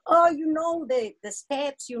 oh, the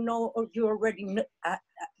steps, or you already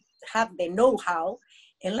have the know-how.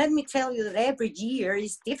 And let me tell you that every year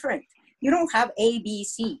is different. You don't have A, B,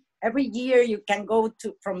 C. Every year you can go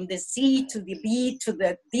from the C to the B to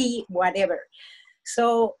the D, whatever.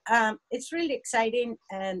 So it's really exciting.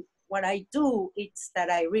 And what I do, it's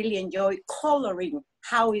that I really enjoy coloring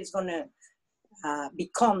how it's going to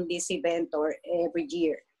become this event or every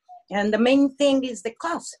year. And the main thing is the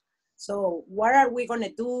cost. So what are we going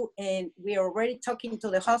to do? And we're already talking to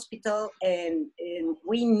the hospital, and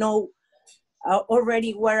we know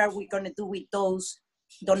already what are we going to do with those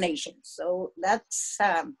donations. So that's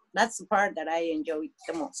the part that I enjoy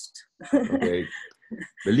the most. Okay.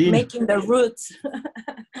 Belín. Making the routes.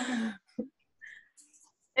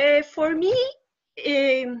 For me,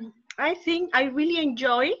 I think I really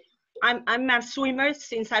enjoy. I'm a swimmer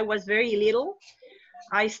since I was very little.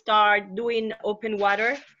 I started doing open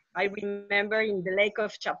water. I remember in the lake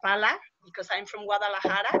of Chapala, because I'm from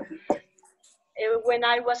Guadalajara, when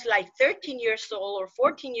I was like 13 years old or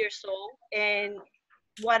 14 years old. And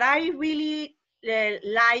what I really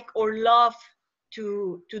like or love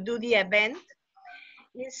to do the event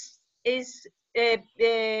is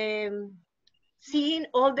seeing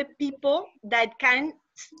all the people that can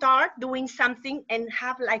start doing something and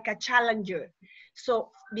have like a challenger.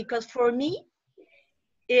 So, because for me,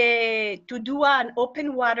 to do an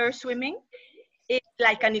open water swimming. It's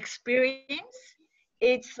like an experience.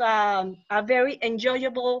 It's a very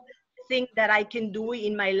enjoyable thing that I can do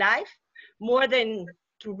in my life, more than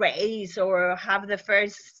to race or have the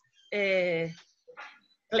first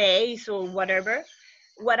place or whatever.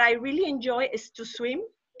 What I really enjoy is to swim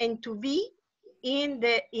and to be in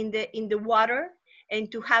the water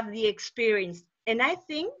and to have the experience. And I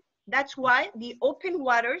think that's why the open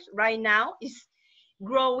waters right now is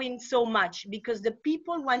growing so much, because the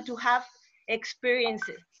people want to have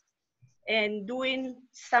experiences and doing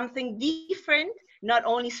something different, not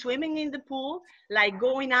only swimming in the pool, like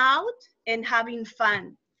going out and having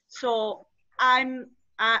fun. So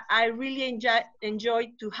I really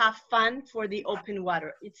enjoy to have fun for the open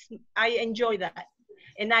water. I enjoy that.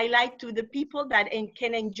 And I like to the people that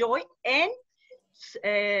can enjoy and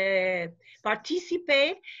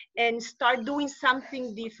participate and start doing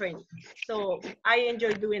something different. So I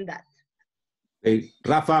enjoy doing that. Hey,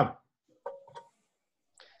 Rafa.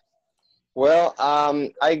 Well,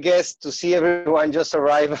 I guess to see everyone just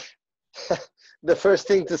arrive, the first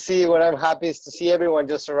thing to see when I'm happy is to see everyone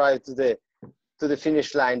just arrive to the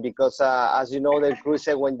finish line, because as you know, the Cruce,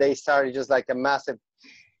 when they started, just like a massive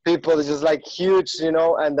people, it's just like huge, you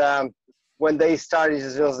know, and when they started,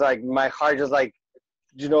 it's just like my heart just like,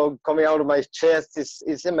 you know, coming out of my chest.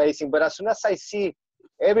 It's amazing. But as soon as I see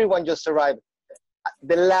everyone just arrive,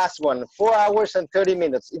 the last one, 4 hours and 30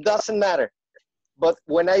 minutes, it doesn't matter. But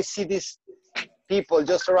when I see these people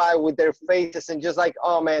just arrive with their faces and just like,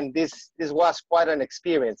 oh man, this was quite an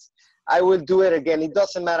experience, I will do it again. It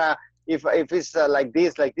doesn't matter if it's like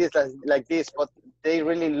this, but they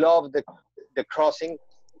really love the crossing.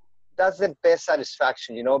 That's the best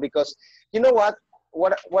satisfaction, you know, because you know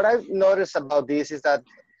what I've noticed about this is that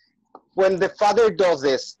when the father does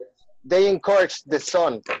this, they encourage the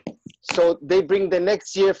son. So they bring the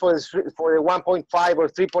next year for the 1.5 or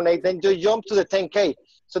 3.8, then you jump to the 10K.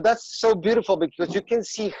 So that's so beautiful, because you can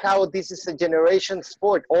see how this is a generation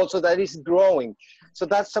sport also that is growing. So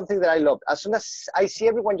that's something that I love. As soon as I see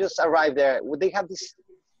everyone just arrive there, they have this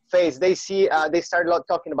face. They see, they start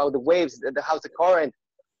talking about the waves, how's the current.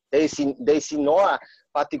 They see Nora,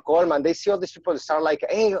 Patty Coleman. They see all these people start like,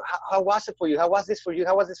 hey, how was it for you? How was this for you?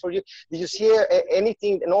 How was this for you? Did you see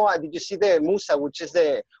anything? Nora, did you see the WOWSA, which is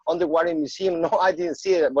the underwater museum? No, I didn't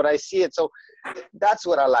see it, but I see it. So that's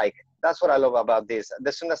what I like. That's what I love about this.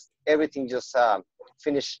 As soon as everything just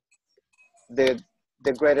finish the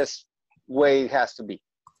greatest way it has to be.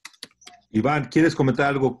 Iván, ¿quieres comentar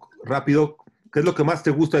algo rápido? ¿Qué es lo que más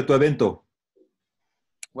te gusta de tu evento?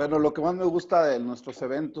 Bueno, lo que más me gusta de nuestros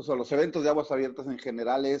eventos, o los eventos de Aguas Abiertas en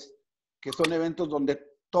general, es que son eventos donde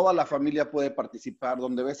toda la familia puede participar,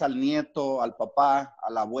 donde ves al nieto, al papá,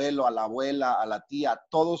 al abuelo, a la abuela, a la tía,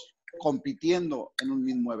 todos compitiendo en un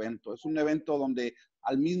mismo evento. Es un evento donde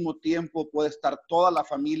al mismo tiempo puede estar toda la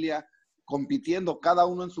familia compitiendo, cada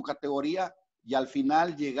uno en su categoría, y al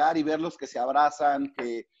final llegar y verlos que se abrazan,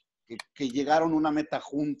 que llegaron a una meta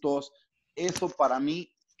juntos. Eso para mí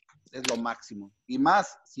es lo máximo. Y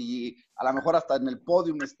más si a lo mejor hasta en el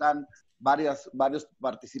podio están varios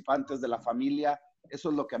participantes de la familia, eso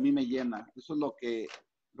es lo que a mí me llena. Eso es lo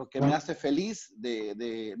que me hace feliz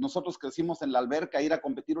de nosotros crecimos en la alberca. Ir a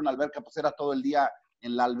competir en una alberca pues era todo el día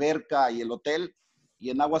en la alberca y el hotel,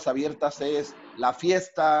 y en Aguas Abiertas es la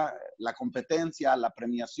fiesta, la competencia, la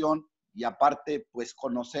premiación, y aparte pues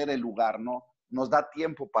conocer el lugar, ¿no? Nos da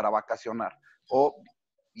tiempo para vacacionar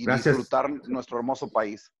y disfrutar nuestro hermoso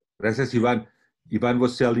país. Gracias, Iván. Iván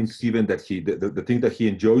was telling Steven that the thing that he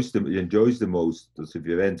enjoys the most of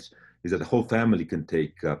the events is that the whole family can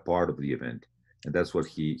take part of the event, and that's what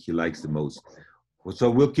he likes the most. So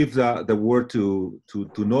we'll give the word to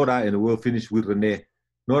Nora, and we'll finish with René.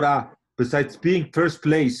 Nora, besides being first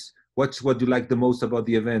place, what's what you like the most about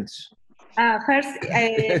the events? First,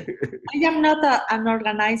 I am not an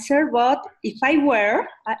organizer, but if I were,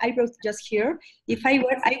 I wrote just here, if I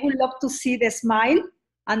were, I would love to see the smile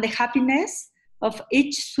and the happiness of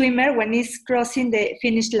each swimmer when he's crossing the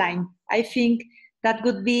finish line. I think that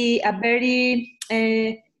would be a very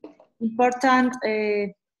important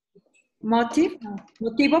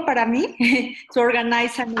motivo para mí to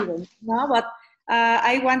organize an event. No? But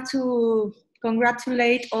I want to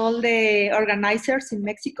congratulate all the organizers in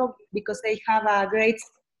Mexico because they have great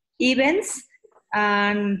events,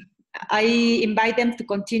 and I invite them to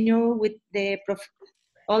continue with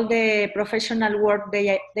all the professional work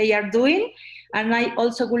they are doing. And I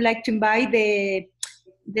also would like to invite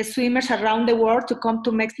the swimmers around the world to come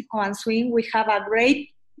to Mexico and swim. We have a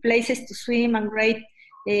great places to swim and great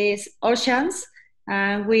oceans,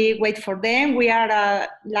 and we wait for them. We are,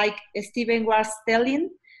 like Steven was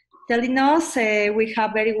telling, telling us we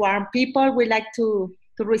have very warm people. We like to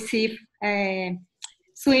receive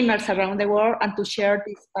swimmers around the world and to share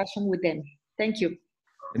this passion with them. Thank you.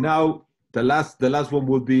 And now the last one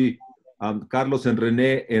will be Carlos and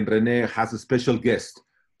René has a special guest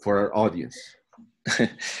for our audience.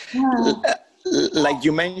 Like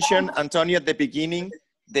you mentioned, Antonio, at the beginning,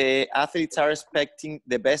 the athletes are expecting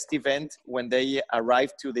the best event when they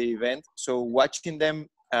arrive to the event. So watching them,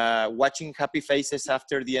 watching happy faces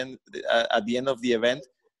after the end, at the end of the event,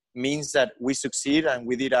 means that we succeed and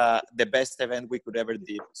we did the best event we could ever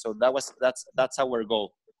did. So that's our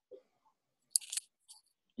goal.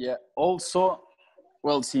 Yeah. Also,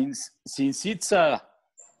 well, since it's a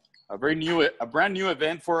brand new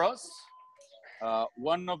event for us,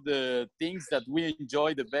 one of the things that we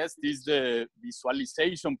enjoy the best is the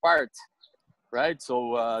visualization part, right? So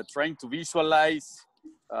trying to visualize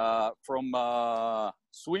from a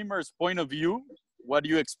swimmer's point of view, what do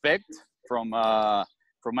you expect from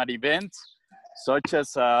an event, such as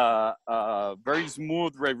very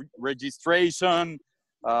smooth registration,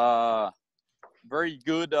 very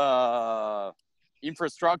good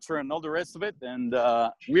infrastructure and all the rest of it. And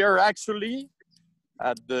we are actually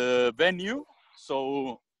at the venue.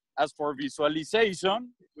 So as for visualization,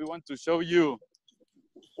 we want to show you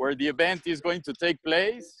where the event is going to take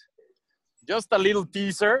place. Just a little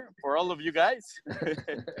teaser for all of you guys.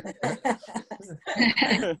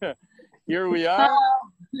 Here we are.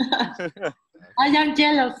 I am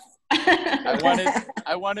jealous.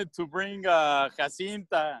 I wanted to bring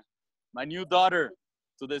Jacinta, my new daughter,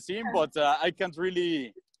 to the scene, but I can't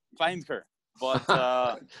really find her. But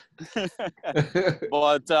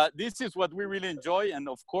this is what we really enjoy, and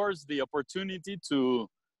of course the opportunity to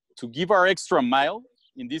give our extra mile,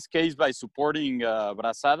 in this case by supporting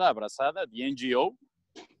Abrazada, the NGO.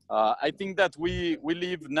 I think that we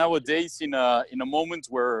live nowadays in a moment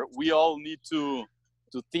where we all need to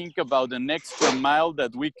think about an extra mile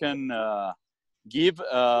that we can give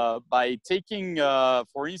by taking,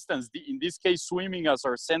 for instance, in this case, swimming as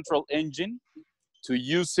our central engine, to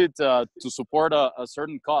use it to support a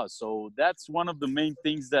certain cause. So that's one of the main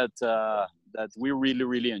things that we really,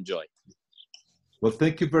 really enjoy. Well,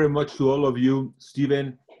 thank you very much to all of you.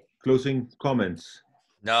 Steven, closing comments.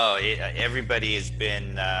 No, everybody has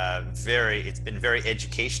been it's been very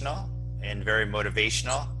educational and very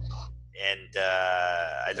motivational. And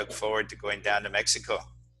I look forward to going down to Mexico.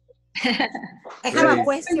 I have a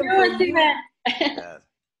question for you.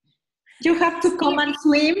 You have to come and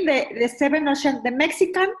swim the 7 ocean, the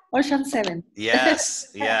Mexican Ocean 7.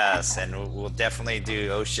 Yes, yes. And we'll definitely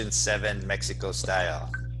do Ocean 7 Mexico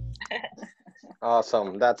style.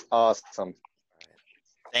 Awesome. That's awesome.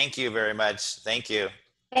 Thank you very much. Thank you.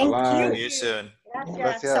 Thank See you. you soon.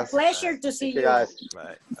 It's a pleasure to see you. Guys.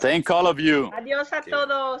 Bye. Thank all of you. Adiós a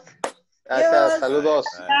todos. Gracias. Saludos.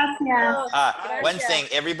 Gracias. One thing,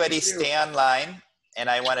 everybody stay online, and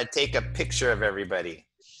I want to take a picture of everybody.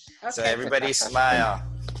 So everybody smile.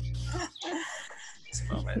 This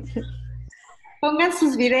moment. Pongan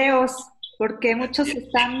sus videos, porque muchos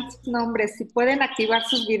están sin nombres. Si pueden activar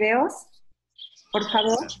sus videos, por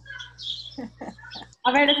favor.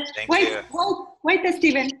 A ver, wait,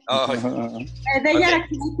 Steven. Oh, They okay. are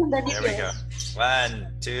activating the There we video. go.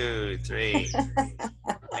 1, 2, 3.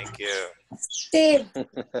 Thank you. Steve,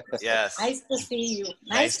 Yes. nice to see you.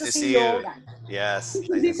 Nice to see you. you. Olga. Yes. This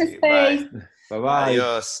Nice to see you. space. Bye. Bye-bye.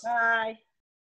 Adios. Bye.